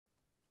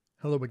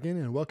Hello again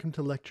and welcome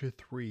to Lecture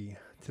 3.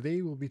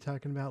 Today we'll be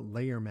talking about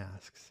layer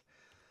masks.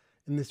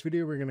 In this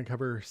video we're going to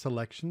cover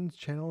selections,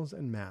 channels,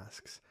 and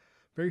masks.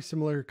 Very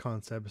similar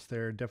concepts,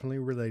 they're definitely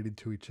related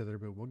to each other,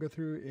 but we'll go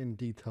through in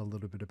detail a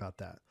little bit about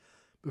that.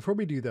 Before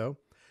we do though,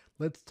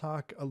 let's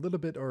talk a little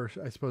bit, or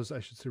I suppose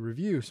I should say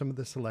review some of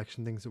the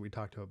selection things that we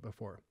talked about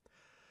before.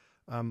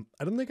 I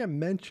don't think I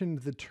mentioned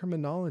the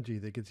terminology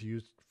that gets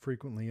used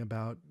frequently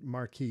about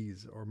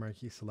marquees or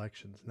marquee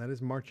selections, and that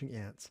is marching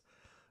ants.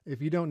 If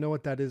you don't know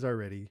what that is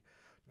already,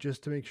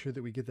 just to make sure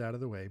that we get that out of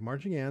the way,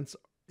 marching ants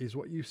is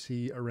what you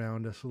see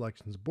around a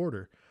selection's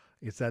border.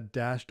 It's that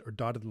dashed or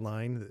dotted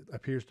line that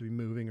appears to be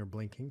moving or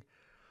blinking.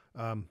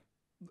 Um,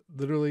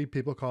 Literally,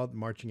 people call it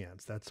marching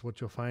ants. That's what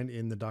you'll find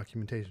in the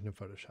documentation in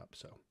Photoshop.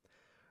 So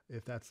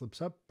if that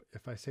slips up,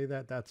 if I say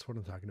that, that's what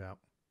I'm talking about.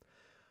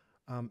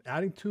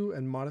 Adding to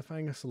and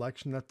modifying a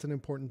selection, that's an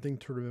important thing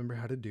to remember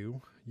how to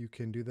do. You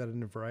can do that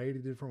in a variety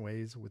of different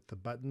ways with the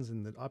buttons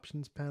in the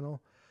options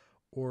panel,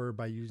 or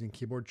by using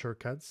keyboard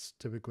shortcuts.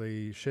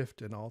 Typically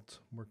Shift and Alt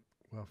work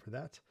well for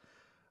that.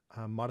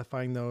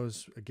 Modifying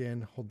those,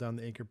 again, hold down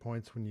the anchor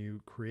points when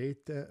you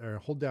create that, or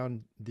hold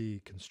down the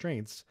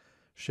constraints,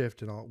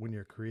 Shift and Alt when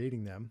you're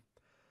creating them,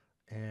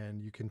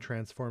 and you can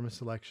transform a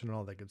selection and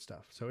all that good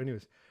stuff. So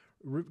anyways,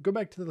 go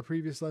back to the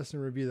previous lesson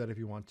and review that if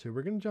you want to.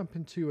 We're going to jump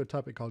into a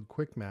topic called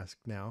Quick Mask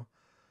now.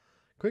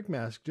 Quick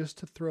Mask, just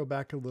to throw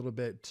back a little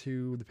bit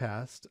to the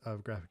past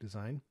of graphic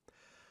design,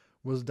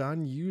 was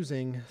done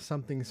using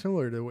something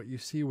similar to what you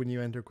see when you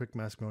enter Quick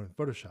Mask mode in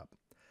Photoshop.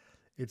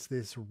 It's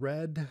this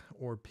red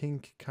or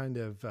pink kind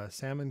of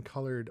salmon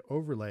colored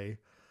overlay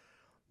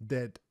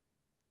that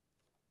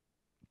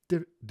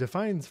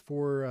defines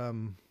for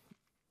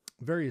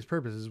various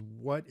purposes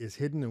what is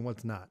hidden and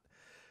what's not.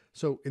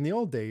 So in the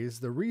old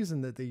days, the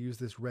reason that they use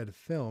this red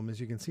film, as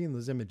you can see in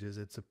those images,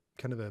 it's a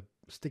kind of a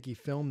sticky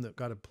film that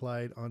got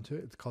applied onto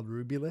it. It's called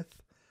Rubylith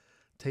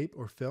tape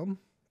or film.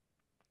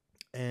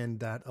 And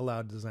that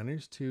allowed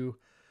designers to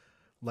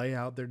lay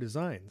out their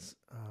designs.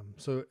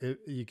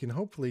 You can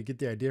hopefully get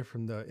the idea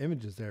from the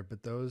images there,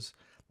 but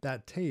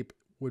that tape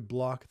would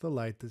block the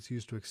light that's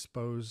used to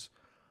expose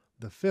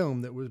the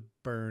film that was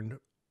burned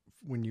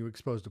when you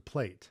exposed a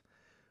plate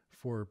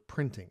for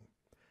printing.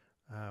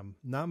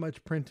 Not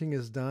much printing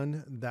is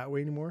done that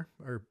way anymore,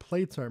 or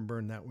plates aren't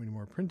burned that way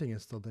anymore. Printing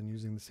is still done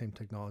using the same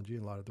technology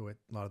a lot of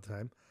the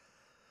time,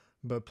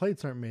 but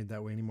plates aren't made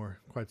that way anymore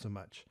quite so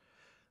much.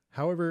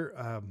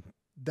 However,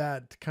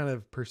 that kind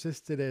of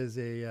persisted as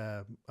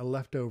a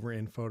leftover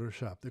in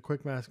Photoshop. The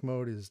quick mask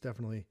mode is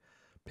definitely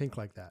pink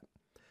like that.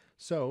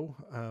 So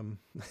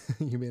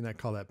you may not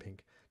call that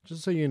pink.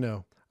 Just so you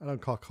know, I don't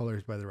call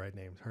colors by the right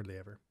names, hardly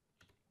ever.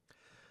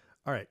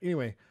 All right,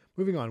 anyway,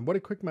 moving on. What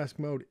a quick mask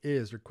mode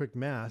is, or quick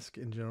mask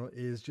in general,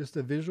 is just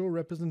a visual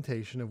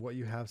representation of what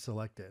you have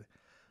selected.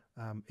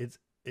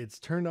 It's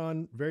turned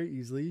on very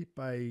easily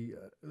by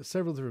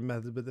several different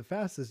methods, but the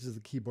fastest is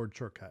the keyboard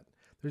shortcut.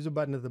 There's a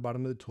button at the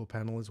bottom of the tool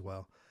panel as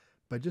well,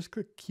 but just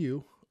click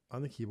Q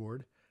on the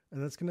keyboard,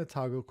 and that's going to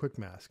toggle quick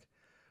mask.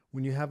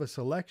 When you have a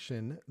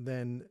selection,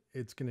 then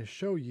it's going to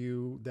show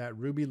you that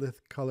Rubylith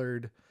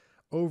colored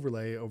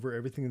overlay over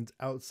everything that's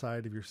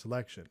outside of your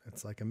selection.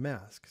 It's like a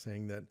mask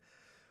saying that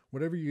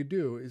whatever you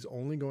do is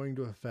only going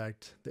to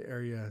affect the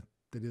area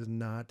that is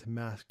not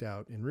masked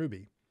out in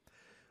Ruby.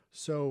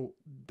 So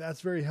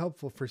that's very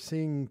helpful for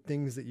seeing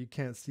things that you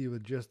can't see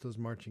with just those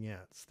marching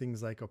ants.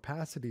 Things like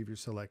opacity of your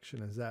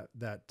selection, as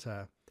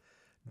that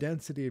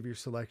density of your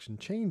selection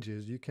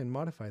changes, you can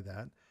modify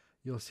that.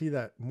 You'll see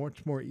that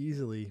much more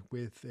easily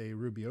with a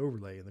Ruby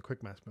overlay in the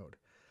quick mask mode.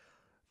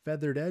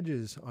 Feathered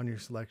edges on your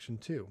selection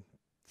too.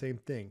 Same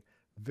thing.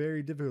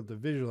 Very difficult to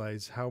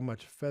visualize how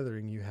much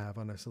feathering you have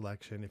on a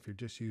selection if you're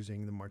just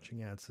using the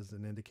marching ants as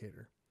an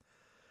indicator.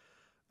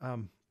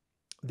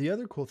 The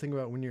other cool thing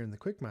about when you're in the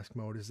quick mask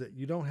mode is that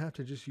you don't have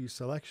to just use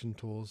selection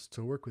tools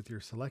to work with your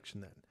selection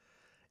then.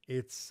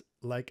 It's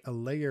like a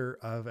layer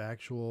of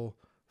actual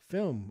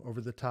film over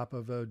the top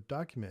of a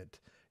document.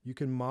 You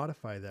can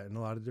modify that in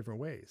a lot of different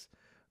ways.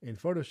 In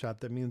Photoshop,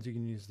 that means you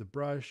can use the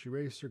brush,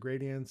 eraser,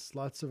 gradients,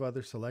 lots of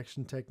other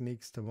selection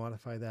techniques to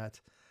modify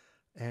that.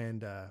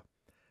 And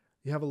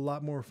you have a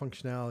lot more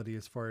functionality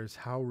as far as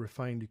how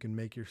refined you can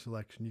make your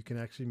selection. You can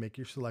actually make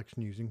your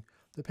selection using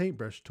the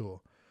paintbrush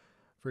tool,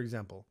 for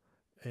example,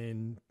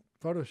 in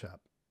Photoshop.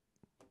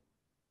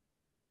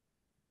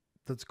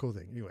 That's a cool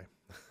thing. Anyway.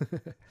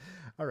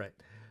 All right.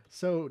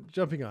 So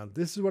jumping on,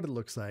 this is what it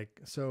looks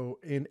like. So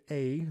in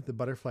A, the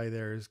butterfly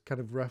there is kind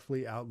of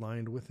roughly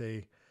outlined with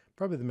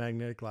probably the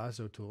magnetic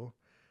lasso tool.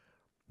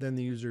 Then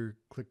the user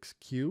clicks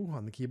Q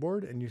on the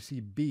keyboard, and you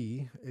see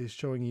B is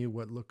showing you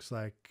what looks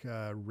like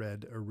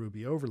red or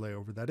ruby overlay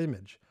over that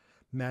image,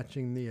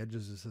 matching the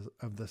edges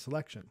of the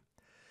selection.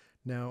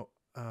 Now,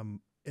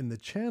 in the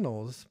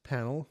channels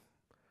panel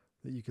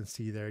that you can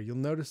see there, you'll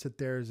notice that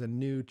there's a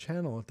new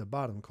channel at the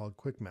bottom called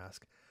Quick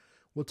Mask.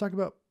 We'll talk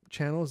about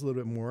channels a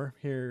little bit more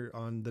here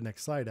on the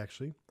next slide,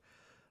 actually.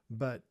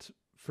 But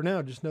for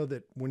now, just know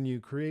that when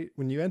you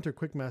enter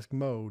Quick Mask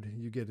mode,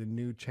 you get a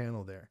new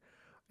channel there.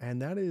 And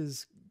that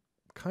is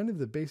kind of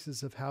the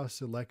basis of how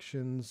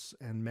selections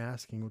and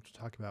masking, which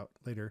we'll talk about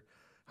later,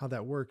 how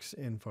that works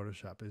in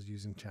Photoshop is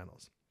using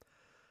channels.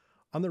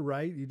 On the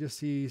right, you just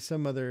see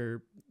some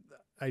other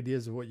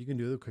ideas of what you can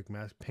do with a quick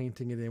mask,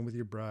 painting it in with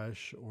your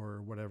brush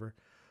or whatever.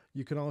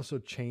 You can also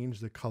change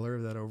the color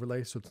of that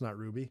overlay so it's not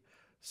Ruby.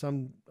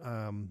 Some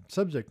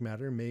subject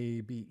matter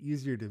may be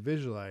easier to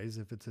visualize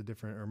if it's a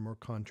different or more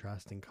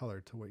contrasting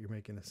color to what you're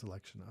making a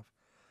selection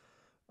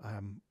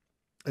of.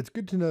 It's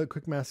good to know that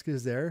quick mask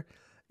is there.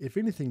 If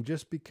anything,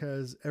 just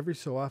because every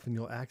so often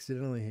you'll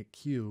accidentally hit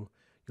Q,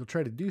 you'll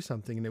try to do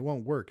something and it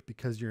won't work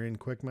because you're in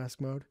quick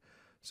mask mode.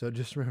 So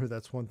just remember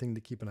that's one thing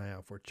to keep an eye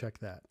out for. Check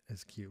that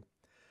as Q.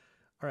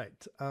 All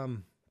right.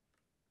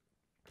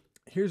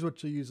 Here's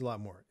what you'll use a lot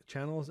more.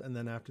 Channels, and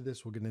then after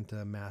this we'll get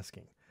into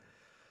masking.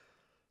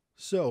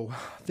 So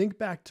think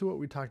back to what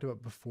we talked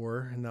about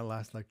before in that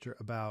last lecture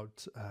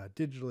about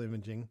digital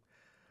imaging,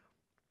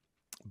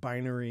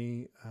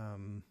 binary,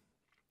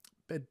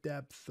 bit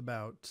depth,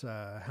 about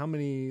how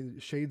many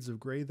shades of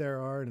gray there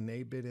are in an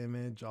 8-bit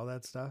image, all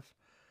that stuff.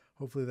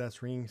 Hopefully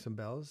that's ringing some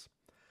bells.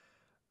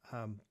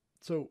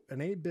 So an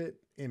 8-bit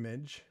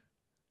image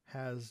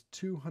has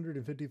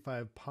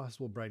 255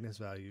 possible brightness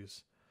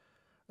values.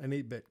 An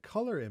 8-bit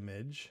color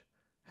image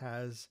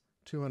has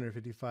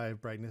 255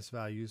 brightness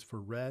values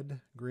for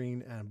red,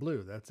 green, and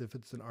blue. That's if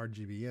it's an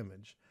RGB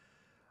image.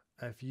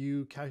 If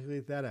you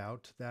calculate that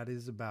out, that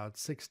is about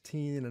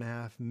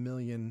 16.5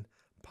 million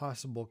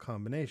possible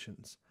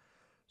combinations.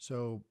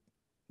 So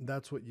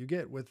that's what you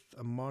get with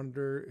a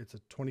monitor. It's a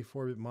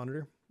 24-bit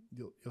monitor.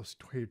 You'll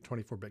hear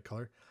 24-bit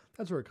color.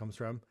 That's where it comes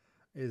from,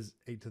 is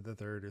 8 to the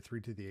 3rd or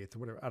 3 to the 8th or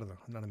whatever. I don't know.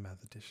 I'm not a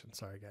mathematician.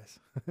 Sorry, guys.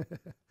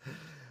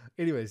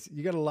 Anyways,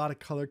 you got a lot of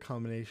color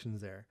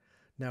combinations there.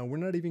 Now, we're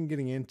not even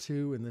getting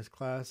into, in this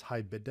class,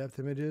 high bit depth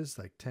images,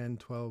 like 10,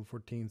 12,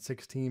 14,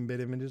 16-bit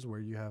images, where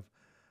you have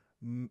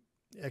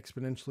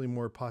exponentially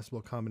more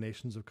possible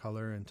combinations of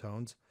color and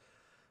tones.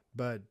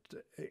 But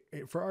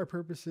for our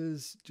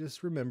purposes,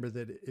 just remember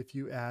that if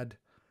you add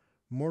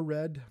more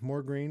red,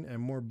 more green,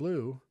 and more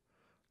blue,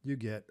 you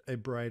get a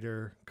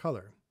brighter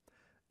color.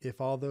 If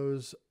all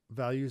those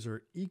values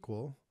are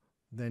equal,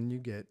 then you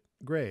get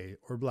gray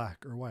or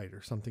black or white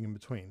or something in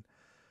between.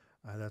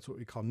 That's what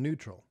we call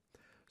neutral.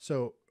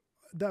 So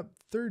that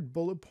third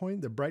bullet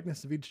point, the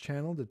brightness of each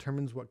channel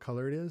determines what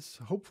color it is.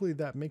 Hopefully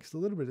that makes a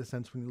little bit of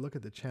sense when you look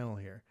at the channel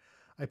here.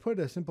 I put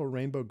a simple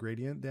rainbow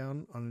gradient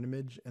down on an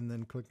image and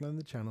then clicked on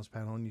the channels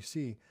panel, and you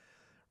see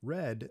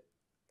red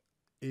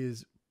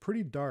is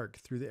pretty dark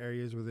through the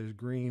areas where there's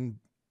green,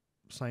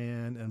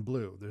 cyan, and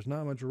blue. There's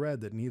not much red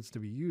that needs to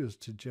be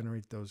used to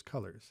generate those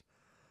colors.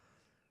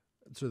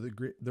 So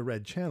the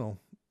red channel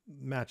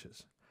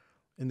matches.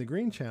 In the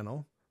green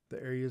channel,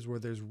 the areas where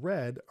there's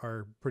red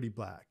are pretty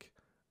black.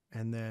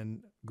 And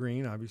then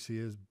green obviously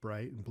is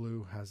bright, and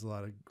blue has a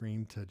lot of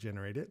green to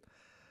generate it.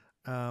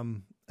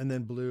 And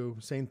then blue,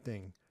 same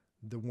thing.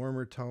 The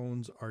warmer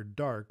tones are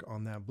dark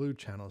on that blue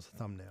channel's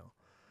thumbnail.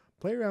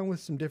 Play around with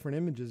some different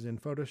images in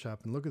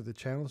Photoshop and look at the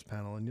channels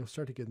panel and you'll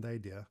start to get the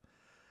idea.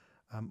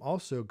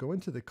 Also, go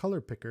into the color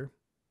picker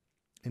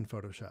in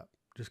Photoshop.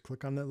 Just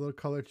click on that little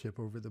color chip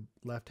over the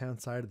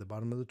left-hand side at the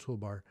bottom of the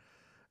toolbar,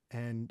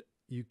 and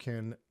you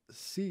can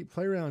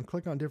play around,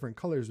 click on different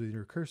colors with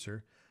your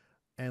cursor,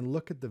 and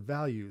look at the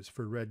values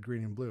for red,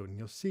 green, and blue. And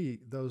you'll see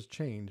those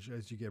change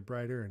as you get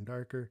brighter and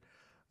darker,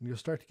 and you'll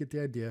start to get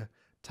the idea.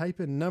 Type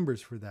in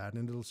numbers for that,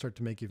 and it'll start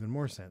to make even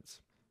more sense.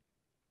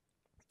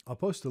 I'll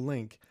post a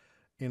link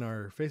in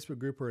our Facebook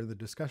group or in the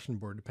discussion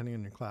board, depending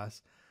on your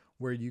class,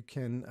 where you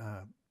can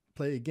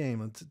play a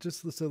game. It's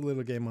just a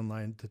little game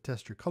online to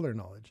test your color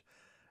knowledge.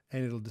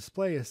 And it'll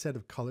display a set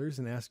of colors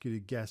and ask you to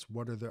guess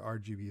what are the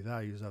RGB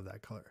values of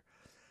that color.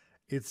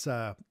 It's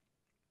a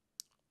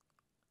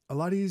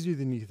lot easier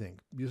than you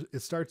think.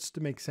 It starts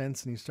to make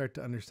sense and you start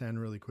to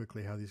understand really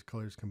quickly how these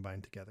colors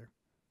combine together.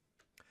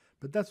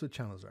 But that's what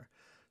channels are.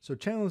 So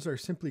channels are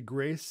simply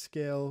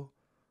grayscale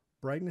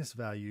brightness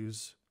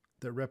values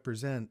that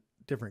represent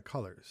different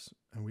colors.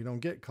 And we don't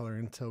get color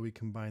until we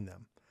combine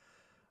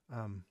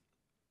them.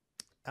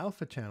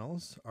 Alpha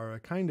channels are a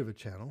kind of a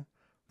channel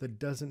that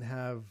doesn't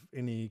have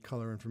any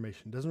color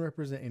information, doesn't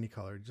represent any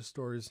color, it just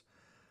stores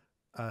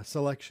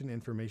selection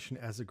information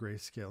as a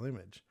grayscale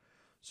image.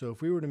 So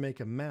if we were to make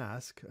a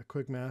mask, a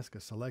quick mask, a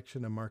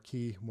selection, a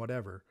marquee,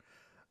 whatever,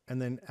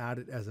 and then add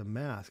it as a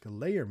mask, a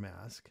layer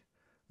mask,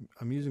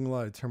 I'm using a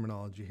lot of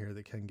terminology here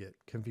that can get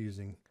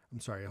confusing. I'm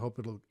sorry, I hope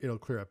it'll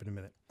clear up in a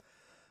minute.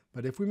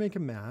 But if we make a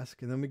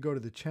mask and then we go to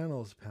the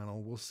channels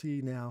panel, we'll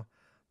see now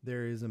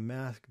there is a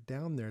mask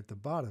down there at the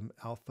bottom,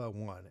 alpha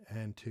 1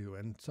 and 2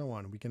 and so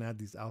on. We can add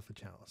these alpha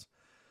channels.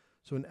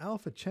 So an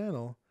alpha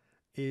channel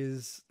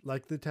is,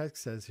 like the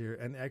text says here,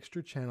 an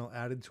extra channel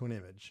added to an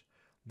image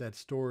that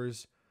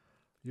stores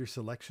your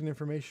selection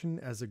information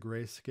as a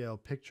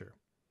grayscale picture.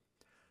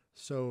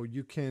 So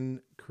you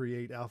can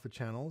create alpha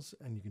channels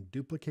and you can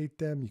duplicate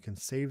them, you can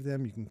save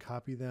them, you can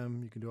copy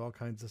them, you can do all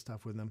kinds of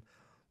stuff with them.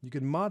 You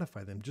can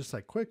modify them just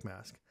like quick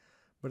mask.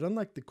 But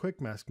unlike the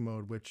quick mask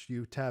mode, which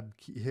you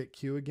hit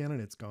Q again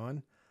and it's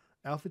gone,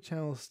 alpha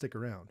channels stick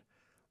around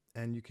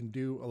and you can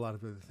do a lot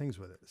of other things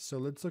with it. So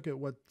let's look at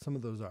what some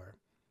of those are.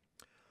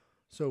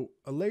 So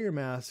a layer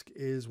mask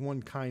is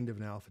one kind of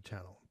an alpha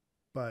channel,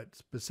 but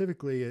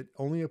specifically it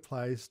only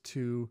applies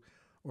to,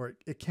 or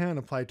it can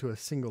apply to a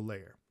single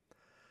layer.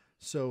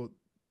 So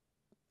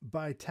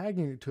by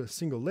tagging it to a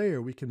single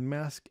layer, we can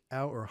mask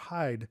out or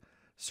hide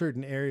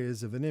certain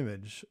areas of an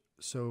image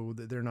so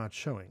that they're not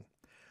showing.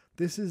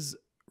 This is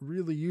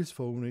really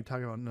useful when we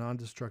talk about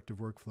non-destructive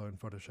workflow in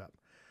Photoshop.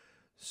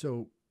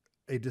 So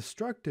a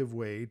destructive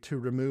way to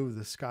remove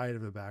the sky out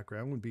of a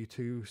background would be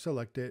to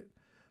select it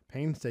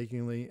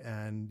painstakingly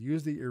and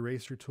use the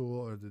eraser tool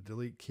or the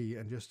delete key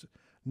and just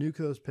nuke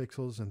those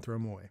pixels and throw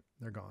them away.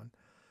 They're gone.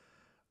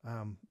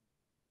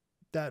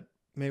 That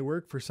may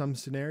work for some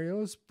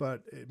scenarios,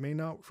 but it may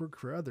not work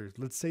for others.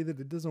 Let's say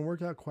that it doesn't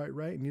work out quite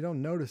right and you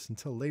don't notice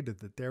until later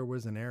that there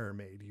was an error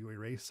made. You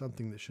erased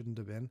something that shouldn't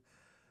have been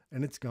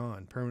and it's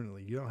gone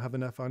permanently. You don't have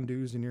enough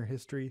undos in your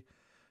history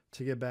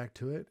to get back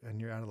to it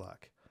and you're out of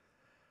luck.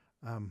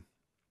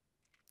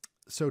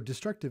 So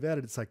destructive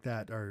edits like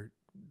that are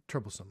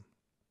troublesome.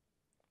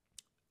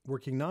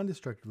 Working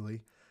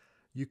non-destructively,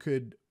 you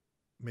could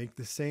make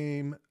the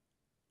same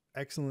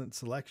excellent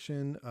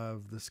selection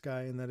of the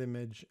sky in that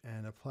image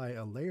and apply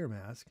a layer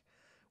mask.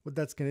 What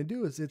that's going to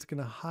do is it's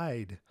going to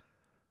hide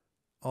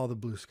all the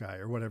blue sky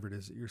or whatever it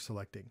is that you're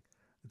selecting.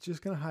 It's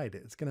just going to hide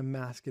it. It's going to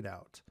mask it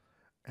out.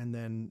 And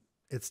then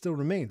it still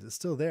remains. It's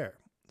still there.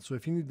 So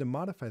if you need to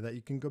modify that,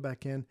 you can go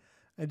back in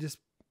and just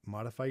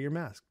modify your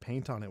mask,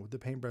 paint on it with the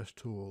paintbrush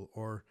tool,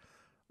 or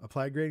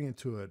apply a gradient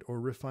to it,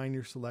 or refine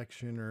your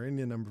selection, or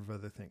any number of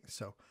other things.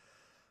 So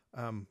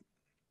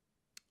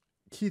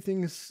key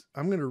things,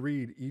 I'm going to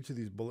read each of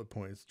these bullet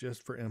points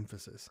just for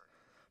emphasis,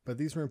 but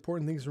these are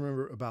important things to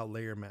remember about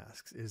layer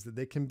masks, is that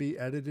they can be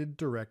edited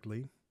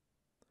directly.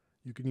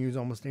 You can use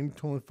almost any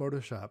tool in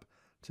Photoshop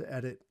to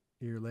edit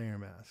your layer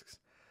masks.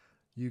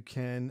 You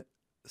can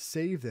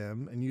save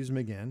them and use them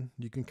again.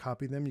 You can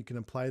copy them. You can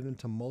apply them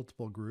to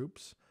multiple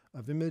groups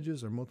of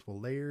images or multiple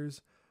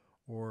layers,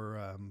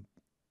 or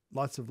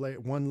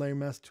one layer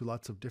mask to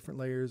lots of different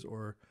layers,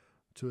 or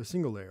to a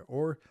single layer,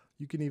 or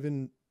you can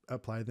even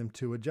apply them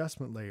to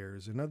adjustment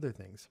layers and other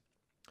things.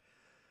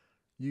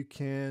 You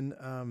can,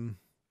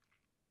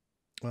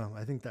 well,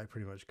 I think that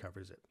pretty much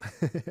covers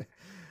it.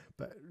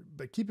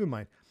 but keep in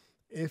mind,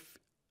 if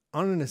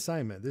on an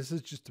assignment, this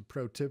is just a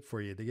pro tip for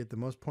you to get the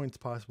most points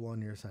possible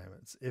on your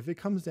assignments. If it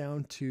comes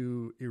down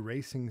to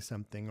erasing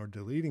something or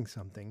deleting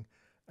something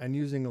and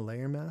using a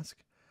layer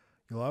mask,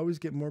 you'll always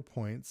get more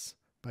points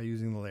by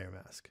using the layer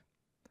mask.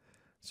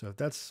 So if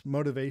that's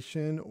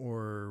motivation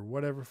or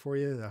whatever for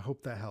you, I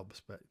hope that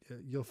helps. But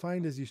you'll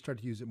find as you start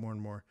to use it more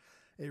and more,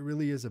 it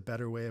really is a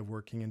better way of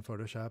working in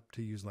Photoshop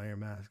to use layer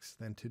masks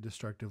than to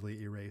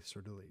destructively erase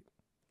or delete.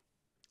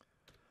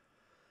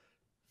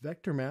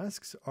 Vector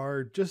masks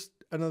are just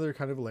another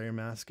kind of layer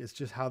mask. It's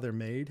just how they're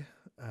made,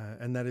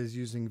 and that is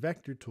using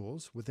vector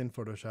tools within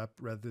Photoshop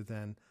rather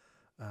than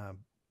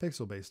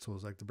pixel-based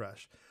tools like the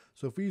brush.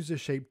 So if we use the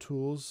shape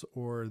tools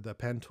or the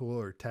pen tool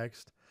or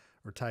text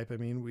or type,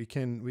 we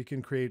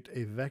can create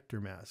a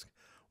vector mask.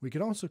 We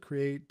can also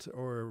create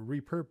or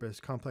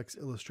repurpose complex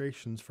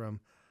illustrations from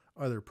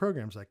other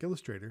programs like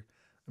Illustrator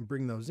and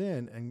bring those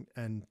in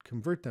and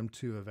convert them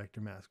to a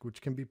vector mask,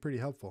 which can be pretty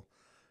helpful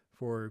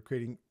for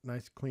creating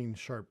nice, clean,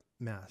 sharp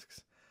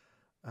masks.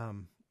 A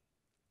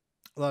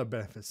lot of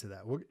benefits to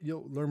that.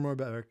 You'll learn more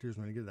about vectors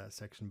when you get to that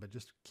section, but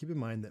just keep in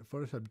mind that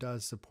Photoshop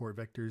does support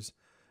vectors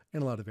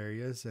in a lot of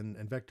areas, and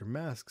vector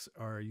masks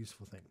are a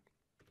useful thing.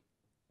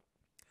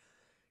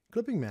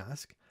 Clipping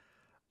mask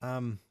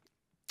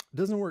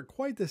doesn't work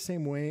quite the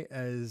same way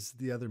as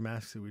the other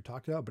masks that we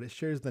talked about, but it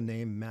shares the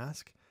name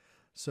mask.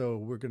 So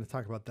we're going to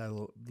talk about that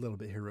a little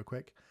bit here real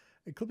quick.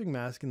 A clipping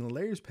mask, in the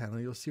layers panel,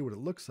 you'll see what it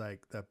looks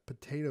like. The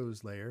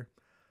potatoes layer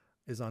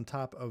is on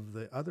top of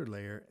the other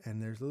layer,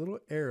 and there's a little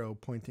arrow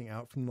pointing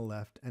out from the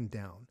left and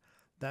down.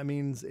 That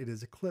means it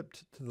is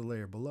clipped to the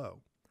layer below.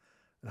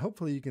 And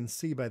hopefully you can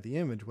see by the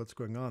image what's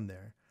going on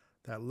there.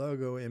 That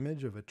logo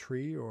image of a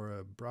tree or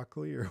a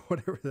broccoli or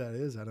whatever that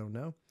is, I don't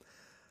know,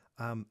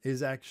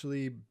 is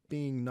actually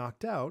being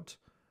knocked out,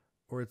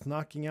 or it's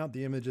knocking out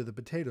the image of the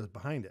potatoes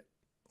behind it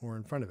or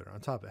in front of it or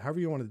on top of it. However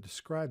you want to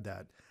describe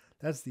that,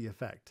 that's the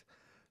effect.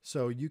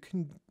 So you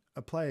can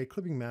apply a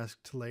clipping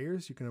mask to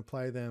layers. You can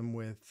apply them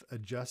with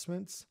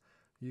adjustments.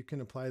 You can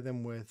apply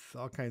them with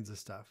all kinds of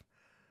stuff.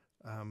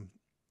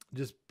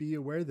 Just be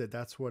aware that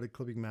that's what a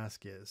clipping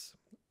mask is.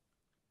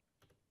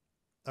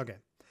 Okay.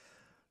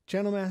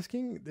 Channel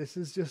masking, this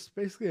is just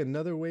basically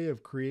another way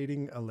of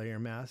creating a layer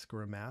mask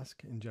or a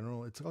mask in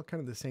general. It's all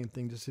kind of the same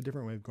thing, just a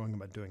different way of going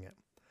about doing it.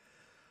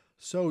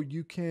 So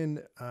you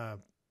can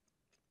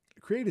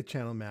create a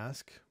channel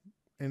mask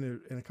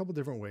in a couple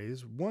different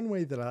ways. One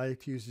way that I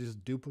like to use is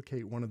just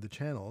duplicate one of the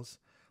channels.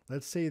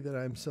 Let's say that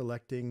I'm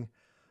selecting,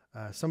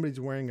 somebody's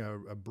wearing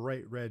a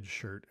bright red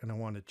shirt and I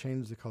want to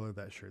change the color of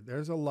that shirt.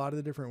 There's a lot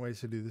of different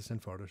ways to do this in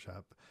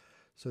Photoshop.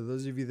 So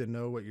those of you that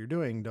know what you're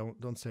doing,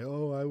 don't say,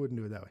 oh, I wouldn't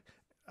do it that way.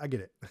 I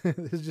get it.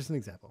 This is just an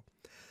example.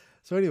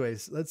 So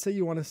anyways, let's say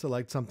you want to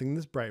select something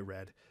this bright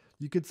red.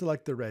 You could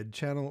select the red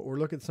channel or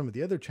look at some of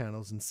the other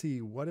channels and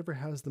see whatever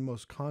has the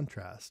most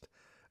contrast.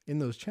 In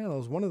those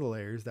channels, one of the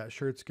layers, that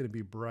shirt's going to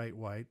be bright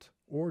white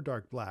or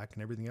dark black,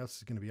 and everything else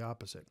is going to be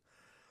opposite.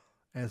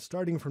 And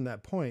starting from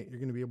that point, you're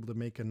going to be able to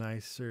make a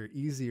nicer,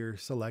 easier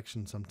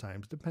selection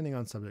sometimes, depending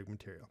on subject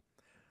material.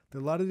 There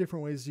are a lot of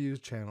different ways to use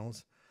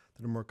channels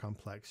that are more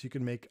complex. You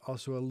can make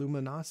also a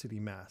luminosity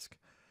mask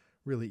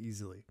really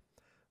easily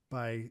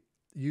by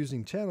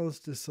using channels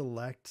to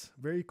select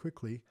very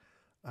quickly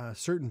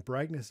certain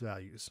brightness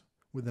values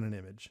within an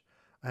image.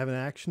 I have an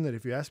action that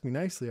if you ask me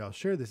nicely, I'll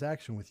share this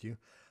action with you,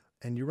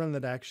 and you run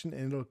that action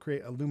and it'll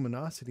create a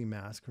luminosity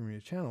mask from your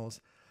channels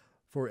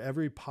for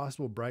every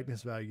possible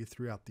brightness value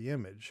throughout the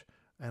image.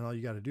 And all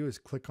you got to do is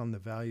click on the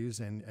values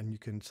and you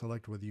can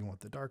select whether you want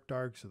the dark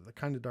darks or the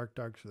kind of dark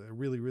darks or the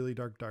really, really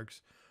dark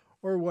darks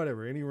or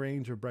whatever, any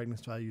range of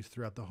brightness values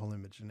throughout the whole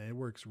image. And it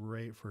works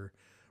great for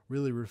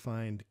really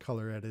refined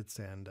color edits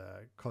and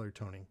color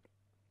toning.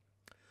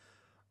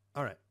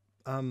 All right.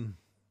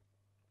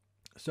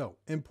 So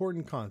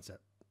important concept.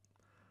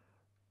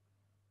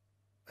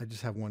 I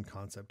just have one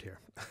concept here.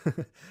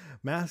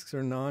 Masks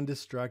are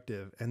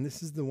non-destructive, and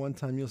this is the one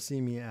time you'll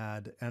see me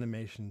add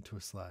animation to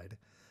a slide.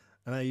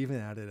 And I even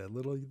added a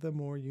little "the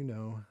more you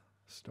know"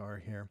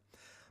 star here,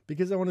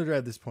 because I want to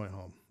drive this point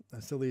home,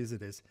 as silly as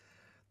it is,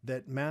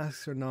 that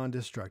masks are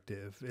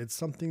non-destructive. It's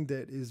something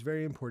that is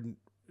very important.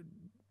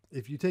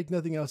 If you take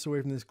nothing else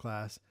away from this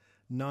class,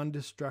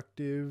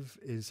 non-destructive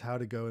is how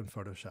to go in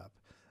Photoshop.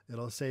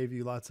 It'll save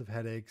you lots of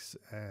headaches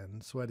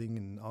and sweating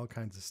and all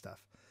kinds of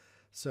stuff.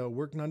 So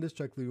work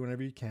non-destructively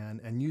whenever you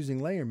can, and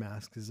using layer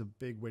masks is a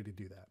big way to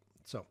do that.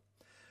 So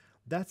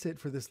that's it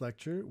for this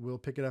lecture. We'll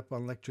pick it up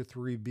on lecture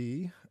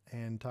 3B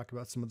and talk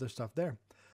about some other stuff there.